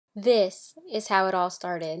This is how it all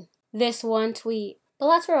started. This one tweet. But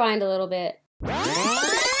let's rewind a little bit.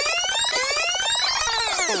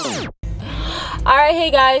 Alright,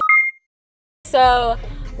 hey guys. So,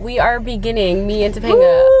 we are beginning, me and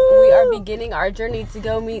Topanga, we are beginning our journey to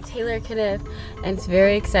go meet Taylor Caniff, and it's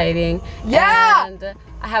very exciting. Yeah! And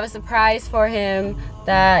I have a surprise for him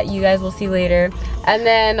that you guys will see later. And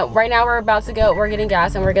then right now we're about to go, we're getting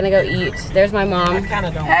gas and we're gonna go eat. There's my mom. I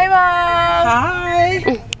kinda don't. Hey mom! Hi!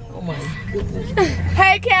 Oh my goodness.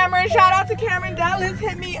 Hey Cameron, shout out to Cameron Dallas,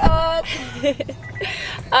 hit me up.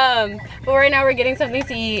 But right now we're getting something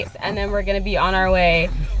to eat and then we're gonna be on our way.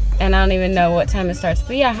 And I don't even know what time it starts.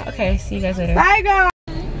 But yeah, okay, see you guys later. Bye guys!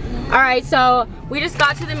 Alright, so we just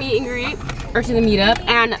got to the meet and greet, or to the meetup,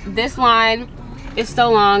 and this line is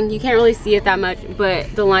so long. You can't really see it that much, but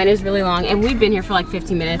the line is really long. And we've been here for like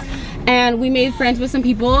 15 minutes. And we made friends with some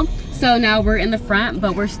people. So now we're in the front,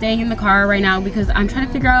 but we're staying in the car right now because I'm trying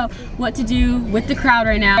to figure out what to do with the crowd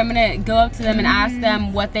right now. I'm gonna go up to them and ask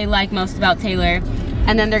them what they like most about Taylor.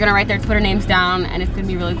 And then they're gonna write their Twitter names down and it's gonna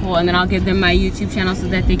be really cool. And then I'll give them my YouTube channel so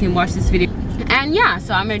that they can watch this video. And yeah,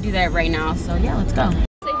 so I'm gonna do that right now. So yeah, let's go.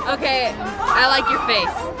 Okay, I like your face.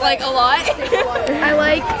 Like a lot. I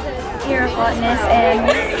like your hotness and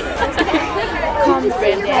his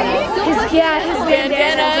bandana.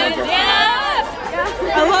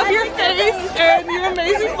 I love your face and your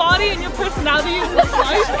amazing body and your personality is so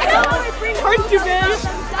nice. Aren't you, bitch?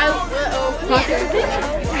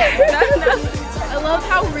 I love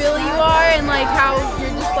how real you are and like how you're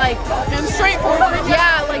just like straightforward.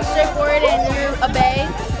 Yeah, like straightforward and you're a bae.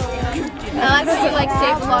 I like how you like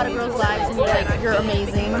save a lot of girls' lives and you're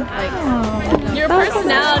amazing. Like your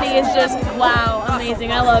personality is just wow,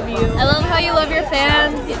 amazing. I love you. I love how you love your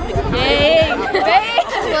fans. Yay! I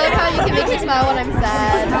love how you can make me smile when I'm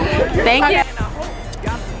sad. Thank you.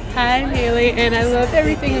 Hi, I'm Haley, and I love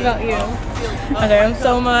everything about you. Okay, I'm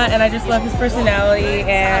Soma, and I just love his personality,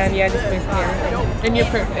 and yeah, just basically everything. And you're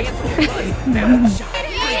perfect.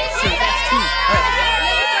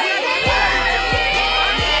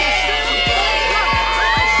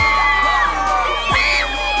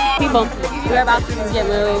 People, we're about to get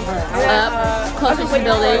moved up closer to the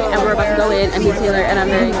building and we're about to go in and meet Taylor and I'm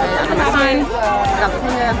very excited. I got my sign, I got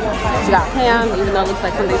Topanga, she got Pam, even though it looks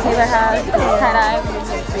like something Taylor has, because it's tie-dye.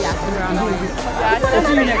 But yeah, see her on the way.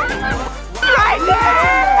 See you next time. Right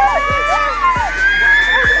there!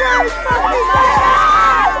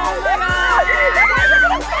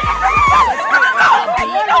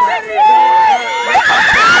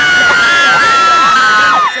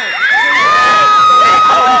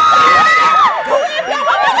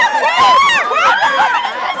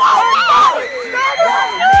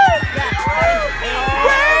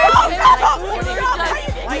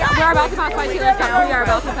 We're about to pass by Taylor's car. We are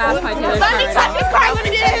about to pass by Taylor's car. Let me touch his car. Let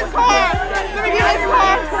me get in his car. Let me get in his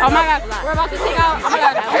car. Oh my god, we're about to take out. Oh my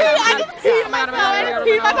god. I just peed myself.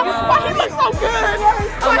 Why he looks so good?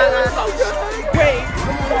 Why he looks so good? Wait,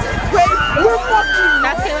 we're fucking.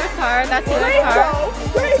 That's Taylor's car. That's Taylor's car.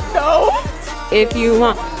 Wait, no. If you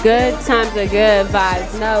want good times or good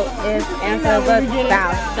vibes, no ifs, answer, but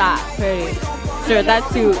bow, shot, pretty. Sure, that's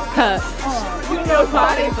too cut. You know,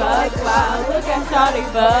 party bug, wow, look at shawty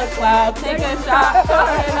bug, wow, take a shot,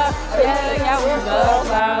 turn up, yeah, we bug,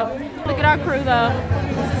 wow. Look at our crew though,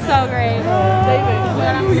 this is so great.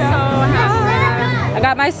 I'm so happy. I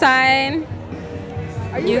got my sign.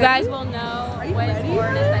 You guys will know what it's for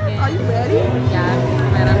in a second. Are you ready? Yeah,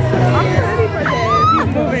 man, I'm so ready for this.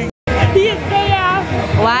 He's moving. He is there.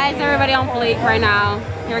 Why is everybody on fleek right now?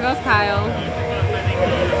 Here goes Kyle.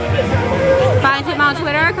 Find him on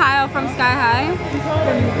Twitter, Kyle from Sky High.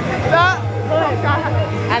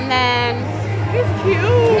 And then he's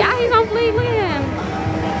cute. Yeah, he's on fleek. Look at him.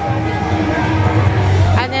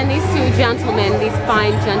 And then these two gentlemen, these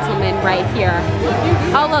fine gentlemen right here.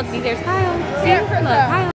 Oh look, see, there's Kyle. See, look,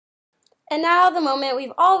 Kyle. And now the moment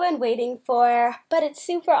we've all been waiting for, but it's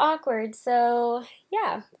super awkward. So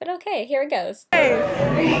yeah, but okay, here it goes. Hey.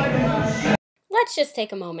 Let's just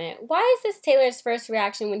take a moment. Why is this Taylor's first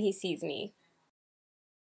reaction when he sees me?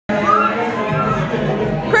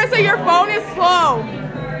 Karisa, your phone is slow.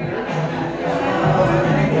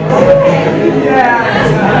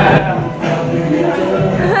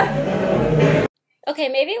 Okay,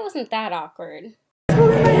 maybe it wasn't that awkward. I'm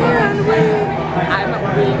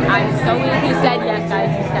so weak. He said yes, guys.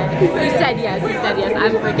 He said yes. He said yes.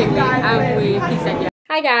 I'm freaking weak. I'm weak. He said yes.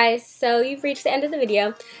 Hi guys. So you've reached the end of the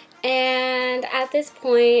video. And at this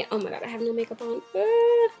point, oh my god, I have no makeup on.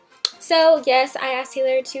 So yes, I asked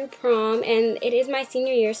Taylor to prom, and it is my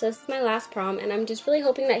senior year, so this is my last prom, and I'm just really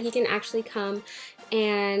hoping that he can actually come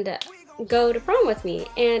and go to prom with me.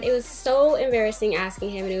 And it was so embarrassing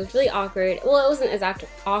asking him, and it was really awkward. Well, it wasn't as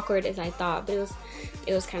awkward as I thought, but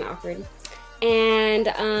it was kind of awkward. And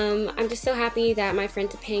I'm just so happy that my friend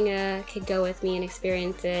Topanga could go with me and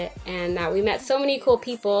experience it, and that we met so many cool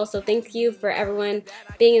people. So thank you for everyone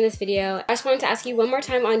being in this video. I just wanted to ask you one more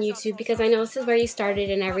time on YouTube, because I know this is where you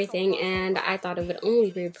started and everything, and I thought it would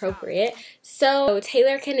only be appropriate. So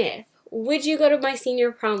Taylor Caniff, would you go to my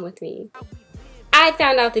senior prom with me? I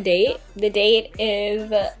found out the date. The date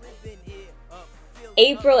is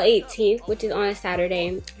April 18th, which is on a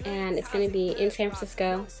Saturday, and it's going to be in San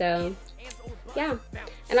Francisco. So yeah,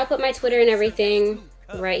 and I'll put my Twitter and everything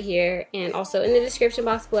right here, and also in the description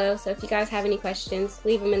box below. So if you guys have any questions,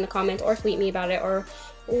 leave them in the comments or tweet me about it or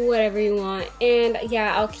whatever you want. And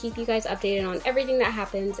yeah, I'll keep you guys updated on everything that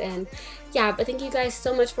happens. And yeah, but thank you guys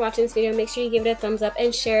so much for watching this video. Make sure you give it a thumbs up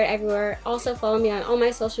and share it everywhere. Also follow me on all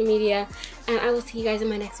my social media, and I will see you guys in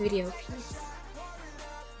my next video. Peace.